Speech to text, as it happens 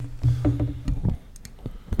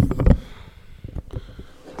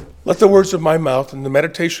Let the words of my mouth and the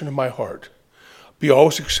meditation of my heart be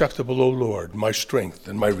always acceptable, O Lord, my strength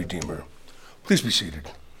and my Redeemer. Please be seated.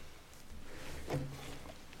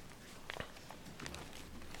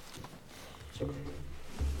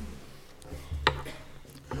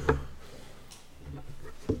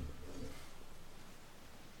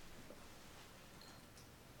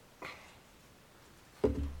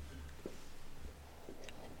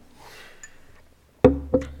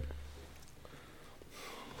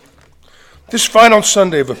 This final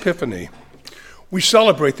Sunday of Epiphany, we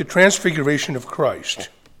celebrate the transfiguration of Christ.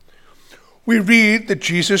 We read that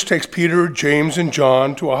Jesus takes Peter, James, and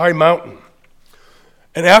John to a high mountain,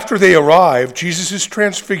 and after they arrive, Jesus is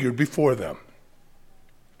transfigured before them.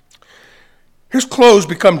 His clothes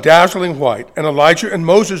become dazzling white, and Elijah and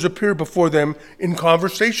Moses appear before them in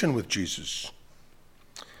conversation with Jesus.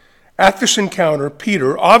 At this encounter,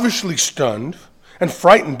 Peter, obviously stunned and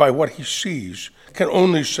frightened by what he sees, can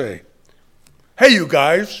only say, "Hey, you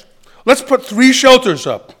guys, let's put 3 shelters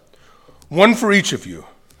up, one for each of you."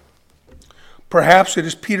 Perhaps it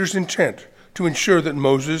is Peter's intent to ensure that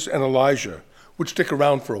Moses and Elijah would stick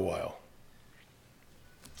around for a while.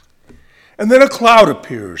 And then a cloud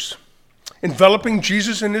appears, enveloping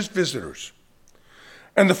Jesus and his visitors.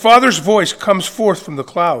 And the Father's voice comes forth from the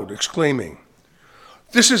cloud, exclaiming,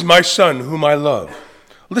 "This is my Son whom I love.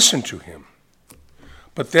 Listen to him."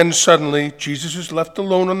 But then suddenly Jesus is left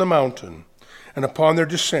alone on the mountain, and upon their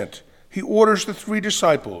descent, he orders the 3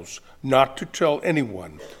 disciples not to tell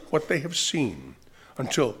anyone what they have seen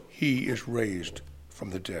until he is raised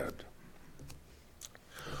from the dead.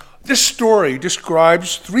 This story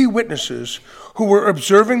describes 3 witnesses who were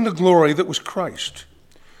observing the glory that was Christ,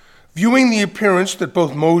 viewing the appearance that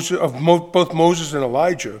both Moses and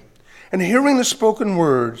Elijah, and hearing the spoken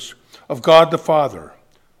words of God the Father,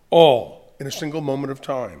 all in a single moment of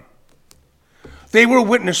time. They were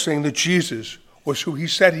witnessing that Jesus was who he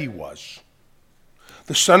said he was,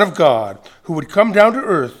 the Son of God who would come down to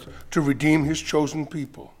earth to redeem his chosen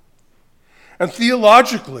people. And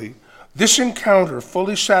theologically, this encounter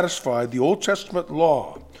fully satisfied the Old Testament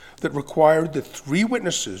law that required that 3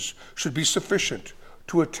 witnesses should be sufficient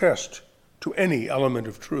to attest to any element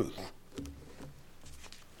of truth.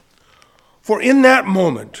 For in that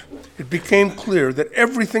moment, it became clear that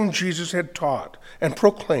everything Jesus had taught and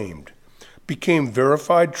proclaimed became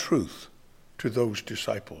verified truth to those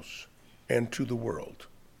disciples and to the world.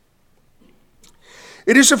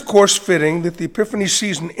 It is, of course, fitting that the Epiphany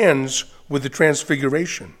season ends with the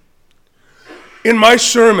Transfiguration. In my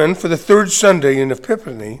sermon for the 3rd Sunday in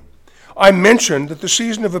Epiphany, I mentioned that the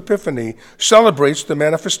season of Epiphany celebrates the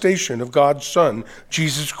manifestation of God's Son,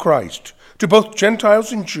 Jesus Christ, to both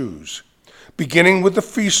Gentiles and Jews, beginning with the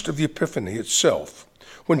feast of the Epiphany itself,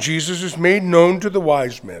 when Jesus is made known to the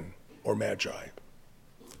wise men, or magi.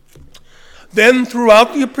 Then,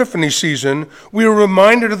 throughout the Epiphany season, we are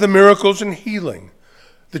reminded of the miracles and healing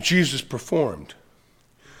that Jesus performed.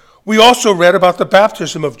 We also read about the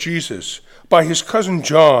baptism of Jesus by his cousin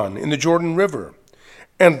John in the Jordan River.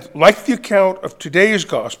 And like the account of today's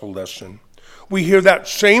gospel lesson, we hear that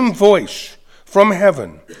same voice from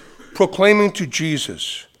heaven proclaiming to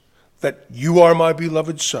Jesus that "You are my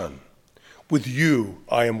beloved Son. With you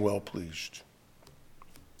I am well pleased."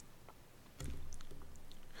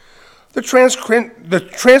 The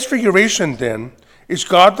Transfiguration, then, is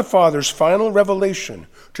God the Father's final revelation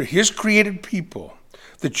to his created people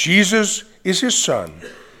that Jesus is his Son,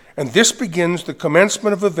 and this begins the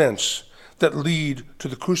commencement of events that lead to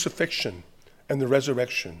the crucifixion and the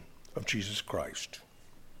resurrection of Jesus Christ.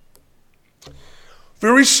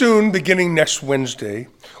 Very soon, beginning next Wednesday,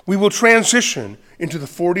 we will transition into the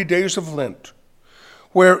 40 days of Lent,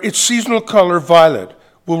 where its seasonal color, violet,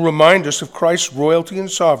 will remind us of Christ's royalty and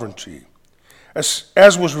sovereignty, as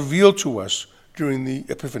was revealed to us during the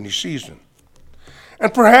Epiphany season.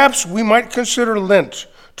 And perhaps we might consider Lent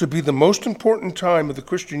to be the most important time of the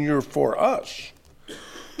Christian year for us,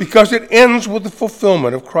 because it ends with the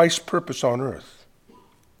fulfillment of Christ's purpose on earth.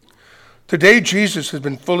 Today, Jesus has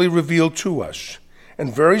been fully revealed to us,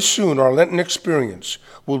 and very soon our Lenten experience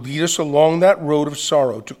will lead us along that road of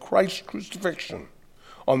sorrow to Christ's crucifixion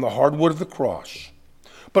on the hardwood of the cross,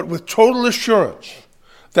 but with total assurance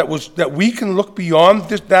that we can look beyond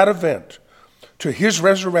that event to his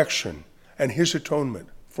resurrection and his atonement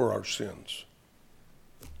for our sins.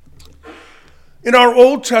 In our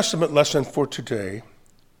Old Testament lesson for today,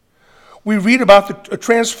 we read about the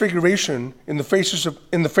transfiguration in the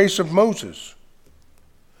face of Moses.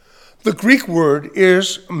 The Greek word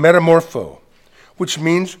is metamorpho, which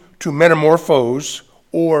means to metamorphose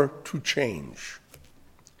or to change.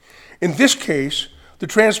 In this case, The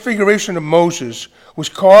transfiguration of Moses was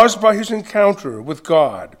caused by his encounter with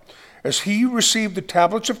God as he received the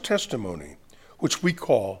tablets of testimony, which we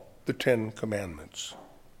call the Ten Commandments.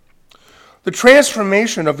 The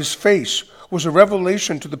transformation of his face was a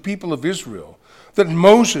revelation to the people of Israel that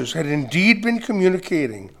Moses had indeed been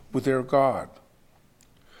communicating with their God.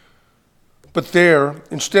 But there,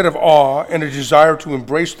 instead of awe and a desire to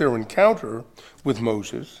embrace their encounter with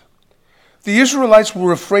Moses, the Israelites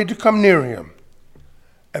were afraid to come near him.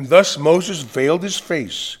 And thus Moses veiled his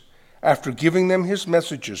face after giving them his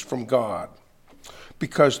messages from God,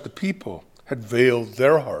 because the people had veiled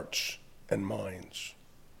their hearts and minds.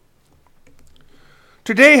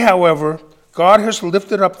 Today, however, God has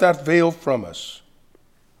lifted up that veil from us.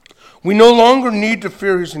 We no longer need to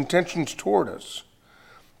fear his intentions toward us,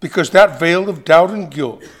 because that veil of doubt and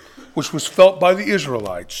guilt, which was felt by the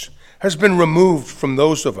Israelites, has been removed from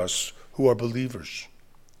those of us who are believers.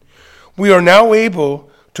 We are now able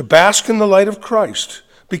to bask in the light of Christ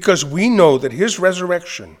because we know that his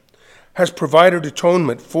resurrection has provided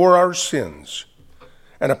atonement for our sins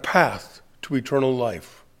and a path to eternal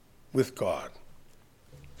life with God.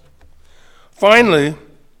 Finally,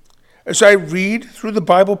 as I read through the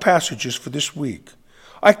Bible passages for this week,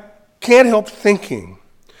 I can't help thinking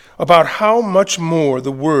about how much more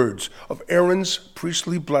the words of Aaron's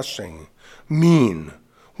priestly blessing mean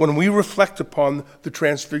when we reflect upon the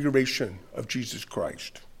transfiguration of Jesus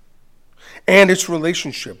Christ and its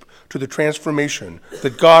relationship to the transformation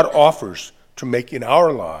that God offers to make in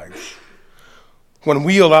our lives when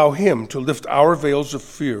we allow him to lift our veils of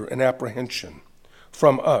fear and apprehension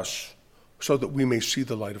from us so that we may see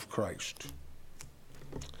the light of Christ.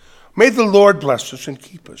 May the Lord bless us and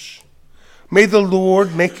keep us. May the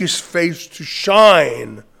Lord make his face to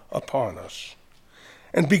shine upon us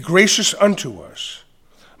and be gracious unto us.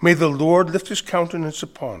 May the Lord lift his countenance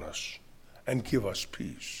upon us and give us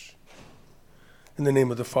peace. In the name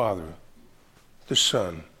of the Father, the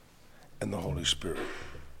Son, and the Holy Spirit.